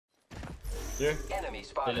Here. Enemy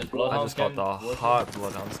spotted. I just got the hot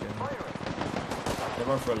bloodhound skin. They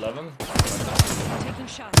run for 11. Taking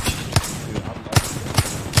shots. Dude, I'm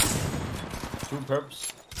 2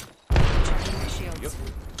 perps. Shields.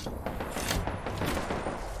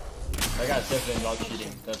 That guy's definitely not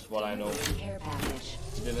cheating. That's what I know. Care package.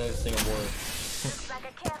 He didn't have a single word.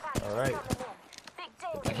 Alright.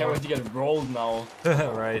 I can't wait to get rolled now.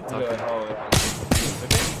 Right, Yeah, okay. oh, yeah.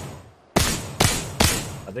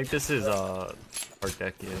 I think this is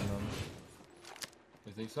Ardeki in them.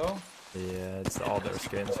 You think so? Yeah, it's all their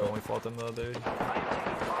skins when we fought them the other day.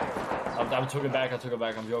 I took it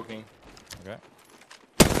back, I'm joking. Okay.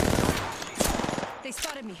 They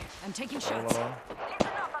spotted me. I'm taking shots. I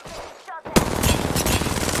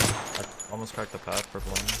almost cracked the path for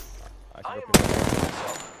one.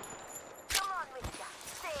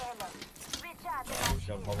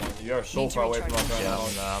 You are so far away from us right Yeah,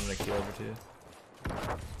 now. I'm gonna key over to you.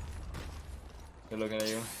 They're looking at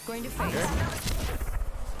you. Going to face.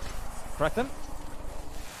 Crack them.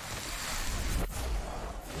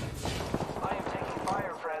 I am taking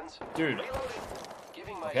fire, friends. Dude,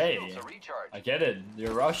 Giving my okay. shields a recharge. I get it.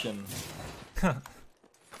 You're Russian. He's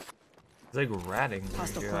like ratting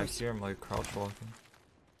Hostile here. I close. hear him like crouch walking.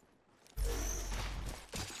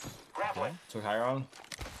 Grappling. Took higher on.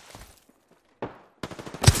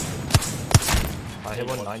 I hit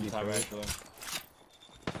 190 time for it. actually.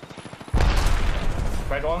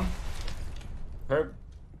 Right one. Perp.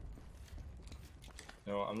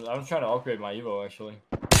 No, I'm trying to upgrade my Evo actually.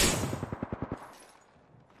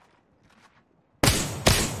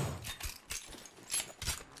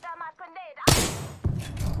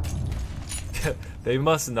 They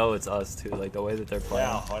must know it's us too, like the way that they're playing.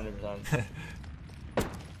 Yeah, 100%.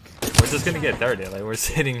 We're just gonna get dirty. Like we're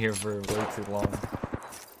sitting here for way too long.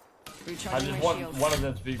 I Recharging just my want shields. one of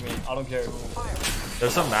them to beat me. I don't care who.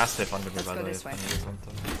 There's some mastiff under me Let's by go the way. this way. if I need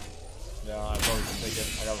something. Yeah, I probably should take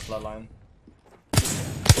it. I got a flatline.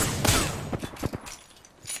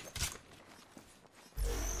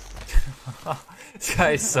 This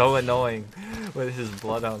guy is so annoying with his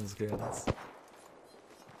bloodhound skins.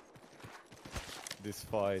 This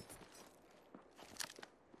fight.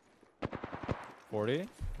 40.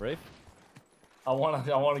 Rafe. I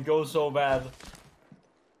wanna go so bad.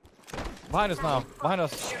 Behind us now. Behind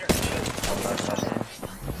us.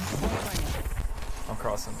 I'm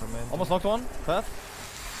crossing from in. Almost knocked one. Path.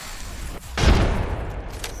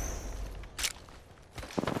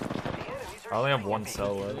 I only have one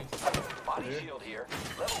cell left. Body shield here.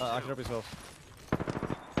 I can help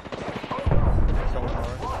yourself.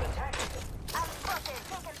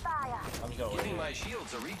 I'm just gonna Giving wait. my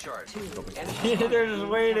shields a recharge. They're just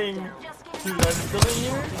waiting. Dude, I'm still in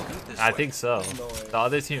here? I think so. No way. The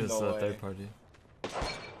other team is No the way. third party.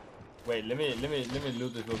 Wait, let me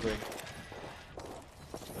loot this real quick.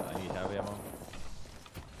 I need heavy ammo.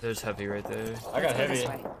 There's heavy right there. I got Go this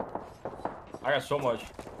heavy. way. I got so much.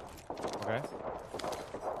 Okay.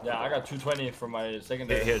 Yeah, I got 220 for my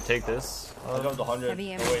secondary. Here, take this. I dropped 100. Heavy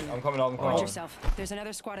Oh, ammo wait, here. I'm coming out. I'm coming Watch out. yourself. There's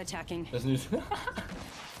another squad attacking. There's news.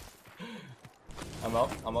 I'm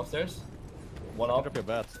up. I'm upstairs. One up. Drop your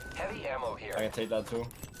bat. Heavy ammo I here. can take that too.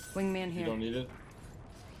 Wingman You here. don't need it.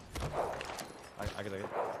 I can take it.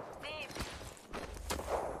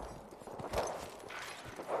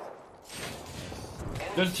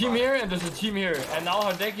 There's a team here and there's a team here, and now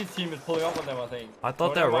Hardeki's team is pulling up on them. I think. I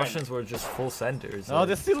thought Oh, that never mind. Russians were just full centers. No, like-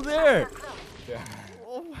 they're still there. Yeah.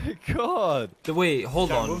 Oh my god. Wait, hold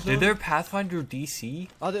Can I on. move Did them? their Pathfinder DC?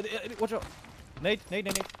 Oh, watch out. Nate.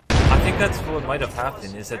 I think that's what might have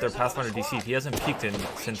happened, is that their Pathfinder DC, he hasn't peaked in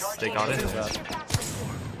since they got in there.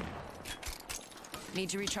 Need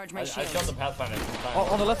to recharge my I shot shields. the Pathfinder. Oh,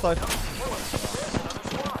 on the left side.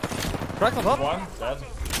 Cracked on top. One dead.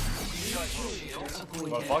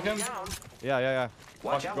 You wanna fuck him? Yeah.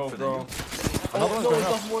 Watch Fuck, out go, for bro. the Another one's No, going it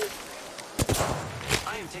up. doesn't work.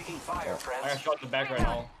 I am taking fire, I friends. got shot in the back right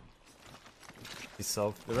now. He's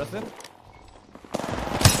self. The rest in.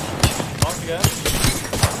 Knocked again.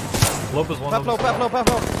 Lopez one. Path low. Lopez.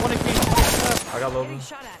 1 HP. I got Getting Lopez.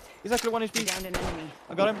 shot at. He's actually 1 We HP. downed an enemy.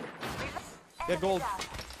 I got him. Get gold.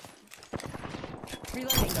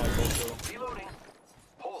 Reloading. Yeah, go through. Reloading.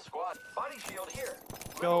 Whole squad. Body shield here.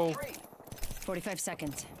 Go. Level 3. 45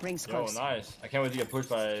 seconds. Rings Yo, close. nice. I can't wait to get pushed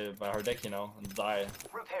by Hardeki now and die.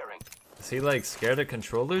 Repairing. Is he like scared of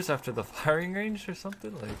controllers after the firing range or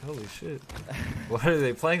something? Like, holy shit. Why are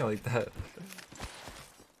they playing like that?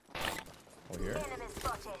 Oh, here.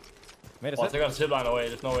 Made a Oh, set. they got a zip line away.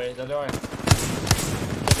 There's no way. That's alright. Take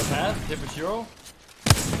the path. Hit for zero.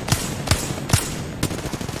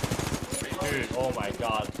 Dude, oh my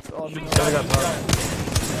god. Oh, Shoot no. the guy, Should've got shoot the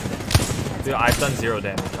guy. Dude, I've done 0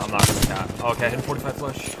 damage. I'm not gonna cap. Okay, hit 45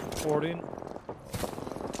 flush. 14.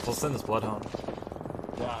 We'll send this bloodhound.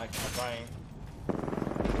 Yeah, I'm trying.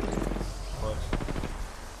 Close.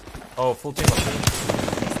 Oh, full team up there.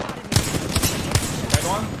 Red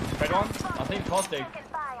one? Red one? I think Caustic.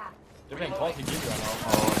 They're playing Caustic Give right now.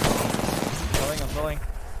 Oh, I'm filling.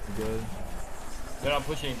 good. They're not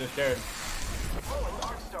pushing, they're scared. Throwing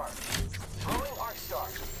Arc Star. Throwing Arc Star.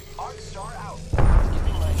 Arc Star out.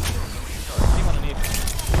 Team underneath.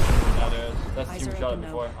 Yeah, there is. That's the Eyes team we are shot open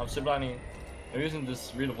before. I'm ziplining. I'm using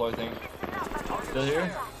this redeploy thing. Still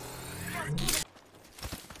here?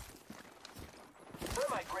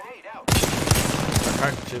 Thermite grenade out. I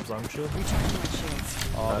cracked Jib's arm shield. Recharging my shields.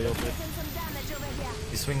 Oh, they open.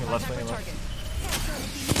 He's swinging left, Contact swinging with left. target.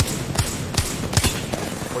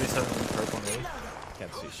 47 purple on road.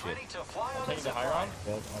 Can't see shit. Ready to fly on Taking the the high round?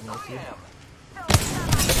 Yep, I'm with you. Damn.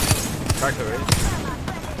 Cracked the raid.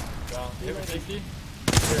 Yeah. Hit with 60.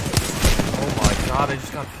 Oh my god, I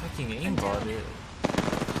just got fucking aimbot, dude.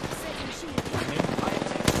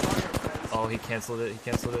 Oh, he cancelled it. He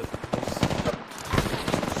cancelled it.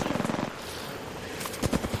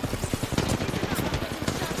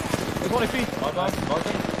 There's 20 feet. Mark on, mark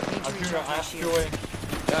on. Need to I recharge my have to shields. away.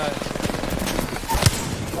 Yeah.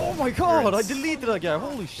 Oh my god, I ins- deleted that guy.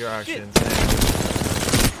 Holy You're shit. actually insane.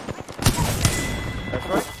 That's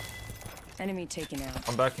right. Enemy taken out.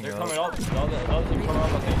 I'm backing They're up. coming up. Another team coming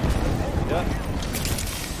up, I think. Yeah.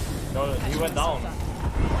 No, he went down.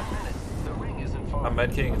 The ring isn't far. I'm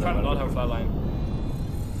medkitting. I'm trying to not have a flatline.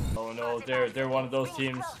 Oh no, they're one of those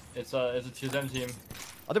teams. It's a 2-7 team.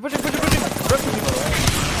 Oh, they're pushing. Run.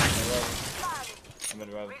 I'm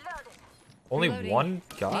in rev. Only Reloading. one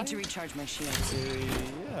guy? Need to recharge my shields.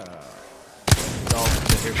 Yeah. No,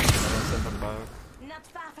 they're here. Send them back. Not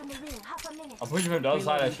far from the ring, half a minute. I'm pushing him to the other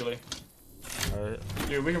side actually. Alright.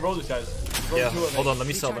 Dude, we can roll these guys. Roll Yeah, two of them. hold on, let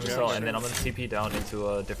me sell, Recharge and then I'm gonna TP down into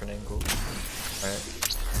a different angle. Alright.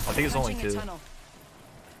 I think it's only Punching a 2. tunnel.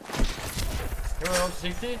 Here we're up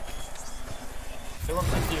 60. Here we're up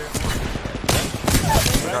 60 here.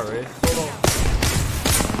 Got raid. Solo.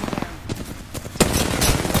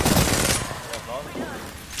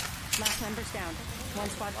 Last member's down. One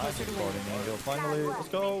spot closer to win. Angel, finally. Let's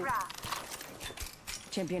go.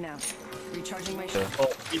 Champion out. Recharging my Yeah. shield.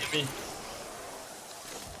 Oh, eat me.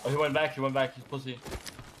 Oh, he went back, he's pussy.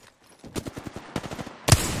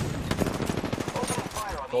 Opening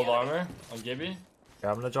fire on the Gold enemy. armor on Gibby. Yeah,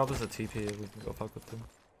 I'm gonna drop this a TP. We can go fuck with them.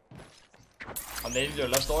 I'm nading your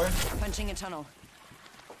left door. Punching a tunnel.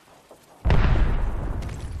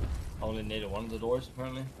 I only naded one of the doors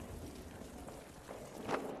apparently.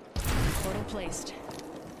 Portal placed.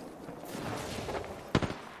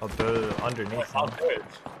 Oh, they're underneath. I'll Now. do it.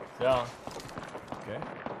 Yeah. Okay.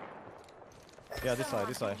 Yeah, this side.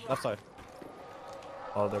 Left side.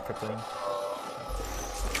 Oh, they're crippling.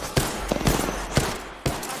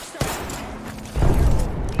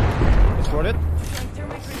 Destroyed it. Throwing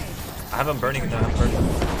thermite grenade. I have them burning now. I'm burning.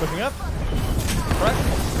 Pushing up. Crack.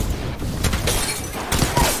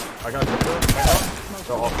 I got crypto.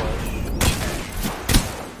 They're all flash.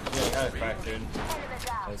 Yeah, I got it cracked, dude.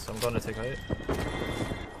 Nice, I'm going to take height.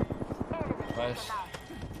 Nice.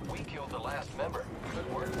 We killed the last member.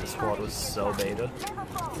 Good work. This squad was so beta.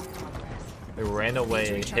 They ran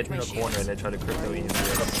away, hid in a corner, and they tried to crypto easy.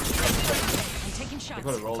 I'm taking They shots.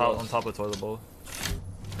 put a roll On top of toilet bowl.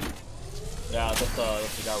 Yeah, that's the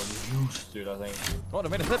guy with the juice, dude, I think. Oh, they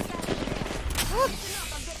made a hit. I'm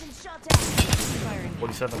getting shot at. Firing.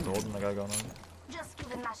 47 gold, and I got going on. Just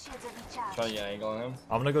giving my shields a recharge. Trying to get an angle on him.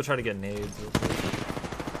 I'm gonna go try to get nades real quick.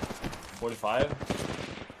 45.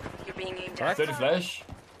 You're being aimed Crack. 30 flash.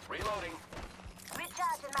 Reloading.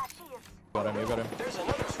 Recharging my shields. Got him. You got him. There's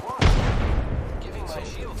another squad. Giving my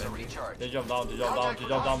shields a recharge. They jump down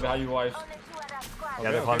behind you, wife. Only 2 other squads.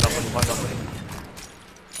 Yeah, they climbed up.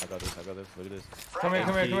 I got this. Look at this. Come here,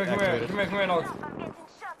 Knoqd. I'm getting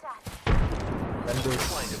shot at. Vendors.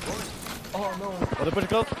 Oh no. Oh, they're pushing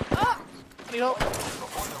close. I need help.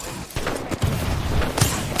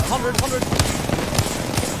 100.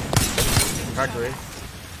 Cracked raid.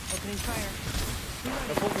 Opening fire.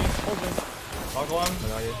 Hold me. Knock one. I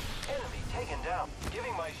got you. Enemy taken down.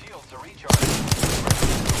 Giving my shields a recharge.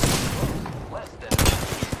 Less than.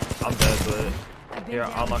 I'm dead, but I've been here,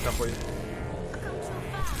 down. I'll knock up for you. Come too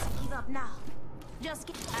fast. Give up now. Just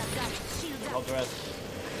get. I've got it. Shields Help up. the rest.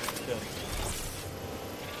 Shit.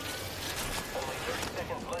 Only 30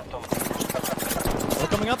 seconds left on the. They're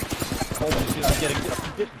coming up. Holy shit, I'm getting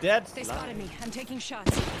dead. They spotted me. I'm taking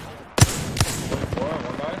shots. 44,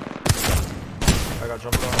 one guy. I got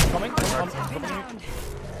jumped on. Coming. Been Coming. downed.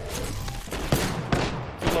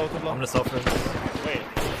 Too low. low, too I'm low. gonna suffer. Wait,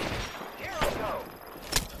 Here I go.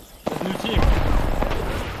 there's a new team.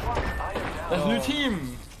 I am down. There's a new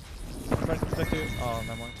team. Trying to protect you. Oh,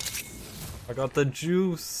 never mind. I got the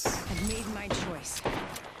juice. I've made my choice.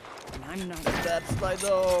 And I'm not. That's my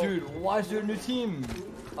though. Dude, why is there a new team?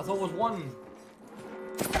 I thought it was one.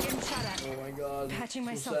 Getting shot at. Oh my god. Patching so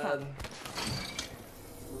myself sad. up.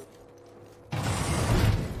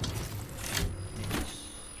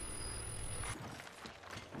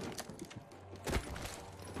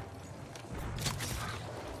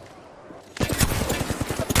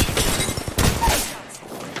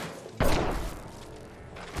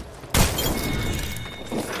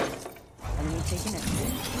 Enemy taken out.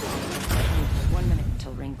 1 minute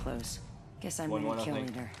until ring close. Guess I'm One, the I kill think.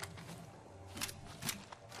 leader.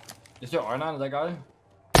 Is there R9? Is that guy?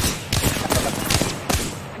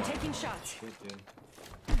 I'm taking shots. Shit, dude. Wait.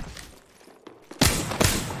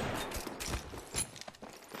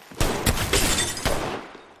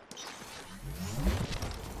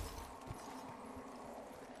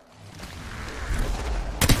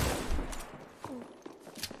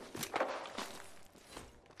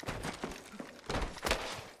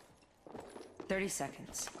 30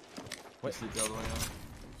 seconds. Wait, see the other way now.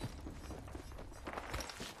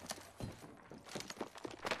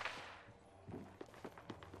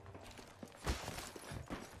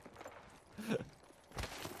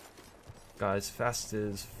 Guys, fast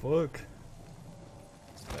as fuck.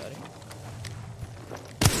 Ready?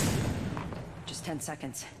 Just 10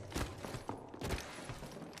 seconds.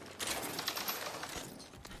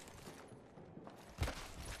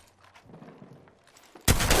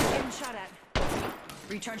 Getting shot at.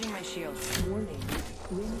 Recharging my shield. Warning.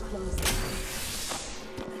 Ring closing.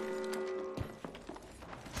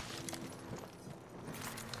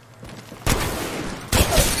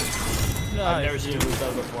 I've never seen him lose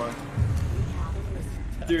that before.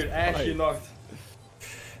 Dude, actually knocked.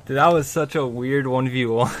 Dude, that was such a weird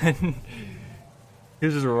 1v1. He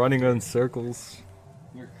was just running in circles.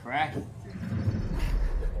 You're cracked.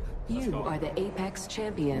 You are the Apex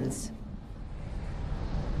champions.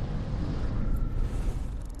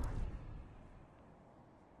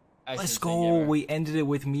 Let's go. We ended it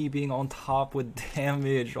with me being on top with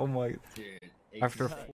damage. Oh my. Dude, After